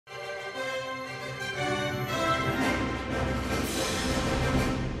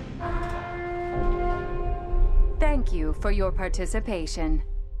Thank you for your participation.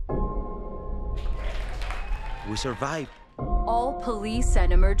 We survived. All police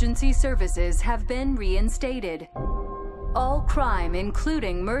and emergency services have been reinstated. All crime,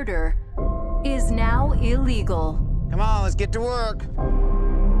 including murder, is now illegal. Come on, let's get to work.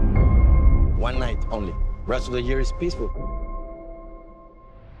 One night only. Rest of the year is peaceful.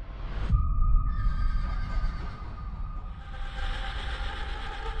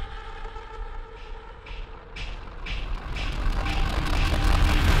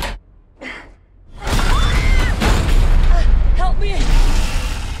 Help me!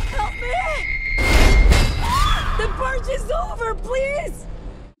 Help me! The purge is over, please!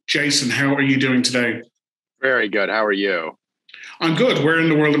 Jason, how are you doing today? Very good. How are you? I'm good. Where in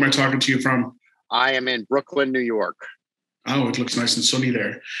the world am I talking to you from? I am in Brooklyn, New York. Oh, it looks nice and sunny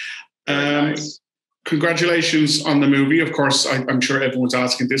there. Nice. Congratulations on the movie. Of course, I'm sure everyone's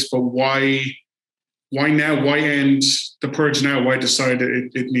asking this, but why now? Why end The Purge now? Why decide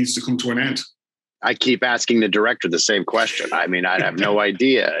it needs to come to an end? I keep asking the director the same question. I mean, I have no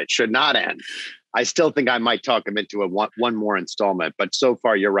idea. It should not end. I still think I might talk him into one more installment, but so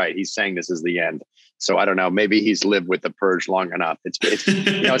far you're right. He's saying this is the end. So I don't know. Maybe he's lived with The Purge long enough. It's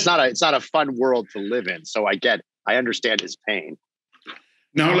it's not a fun world to live in. So I understand his pain.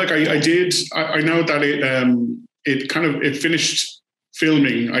 No, like I know that it finished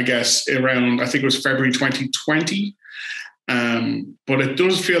filming, I guess, around, I think it was February 2020. But it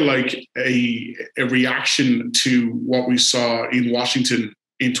does feel like a reaction to what we saw in Washington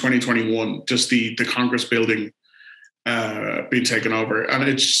in 2021, just the Congress building being taken over. And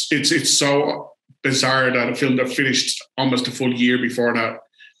it's so bizarre that a film that finished almost a full year before that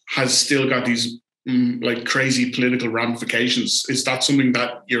has still got these like crazy political ramifications. Is that something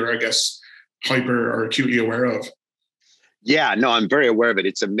that you're, I guess, hyper or acutely aware of? Yeah, no, I'm very aware of it.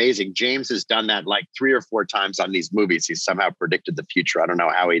 It's amazing. James has done that like 3 or 4 times on these movies. He's somehow predicted the future. I don't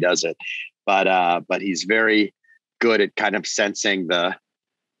know how he does it, but he's very good at kind of sensing the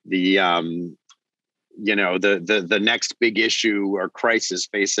next big issue or crisis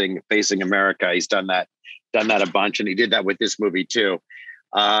facing America. He's done that a bunch, and he did that with this movie too.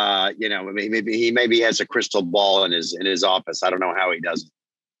 Maybe he has a crystal ball in his office. I don't know how he does it.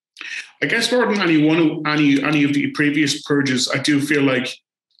 I guess more than any of the previous purges, I do feel like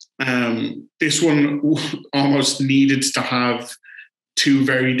this one almost needed to have 2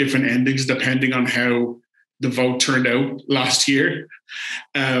 very different endings depending on how the vote turned out last year,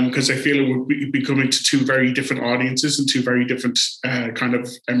 because I feel it would be coming to 2 very different audiences and 2 very different kind of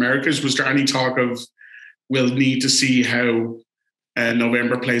Americas. Was there any talk of we'll need to see how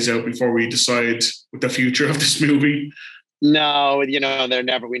November plays out before we decide the future of this movie? No, we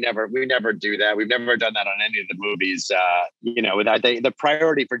never do that. We've never done that on any of the movies. The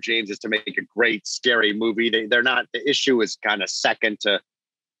priority for James is to make a great, scary movie. The issue is kind of second to,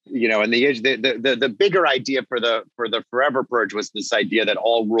 and the bigger idea for the Forever Purge was this idea that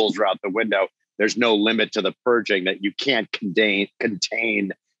all rules are out the window. There's no limit to the purging, that you can't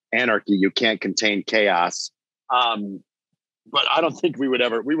contain anarchy. You can't contain chaos. But I don't think we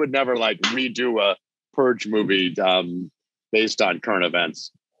would never like redo a purge movie based on current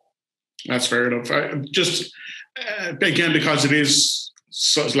events. That's fair enough. Again, because it is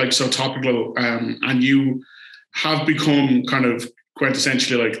so topical, and you have become kind of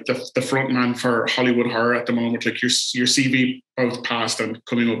quintessentially like the front man for Hollywood horror at the moment. Like your CV, both past and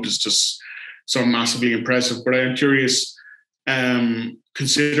coming up, is just so massively impressive. But I'm curious,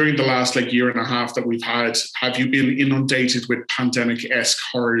 considering the last year and a half that we've had, have you been inundated with pandemic-esque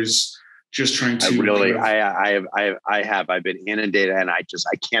horrors? Just trying to. I have. I've been inundated, and I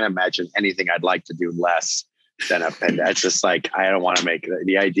can't imagine anything I'd like to do less than a pandemic. It's just like, I don't want to make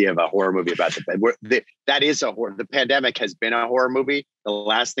the idea of a horror movie about that is a horror. The pandemic has been a horror movie. The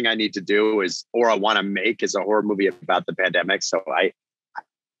last thing I need to do I want to make is a horror movie about the pandemic. So I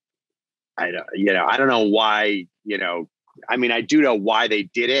don't know why, I mean, I do know why they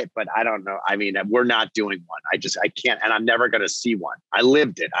did it, but I don't know. I mean, we're not doing one. I can't, and I'm never going to see one. I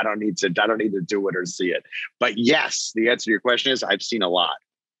lived it. I don't need to do it or see it. But yes, the answer to your question is I've seen a lot.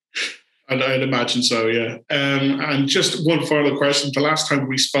 I'd imagine so, yeah. And just one final question. The last time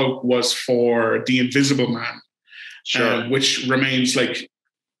we spoke was for The Invisible Man, sure. Which remains like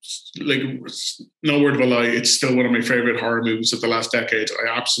no word of a lie, it's still one of my favorite horror movies of the last decade. I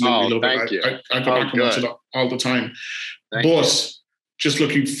absolutely love it. You. I go back and watch it all the time. Thank you. Just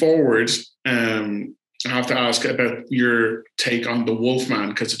looking forward, I have to ask about your take on The Wolfman,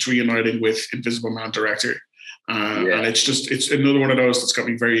 because it's reuniting with Invisible Man director. And it's another one of those that's got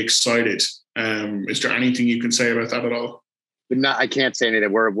me very excited. Is there anything you can say about that at all? I can't say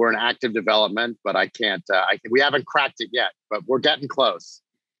anything. We're in active development, but I can't. We haven't cracked it yet, but we're getting close.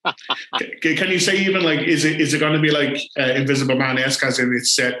 Can you say even like, is it going to be like Invisible Man-esque as in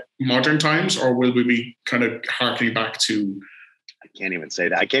it's set modern times, or will we be kind of harkening back to? I can't even say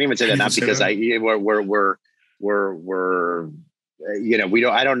that. I can't even say that, not because we're you know, we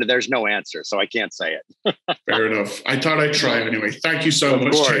don't. I don't. There's no answer, so I can't say it. Fair enough. I thought I'd try anyway. Thank you so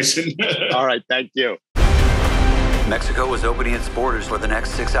much, Jason. All right, thank you. Mexico is opening its borders for the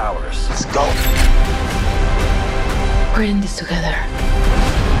next 6 hours. Let's go. We're in this together.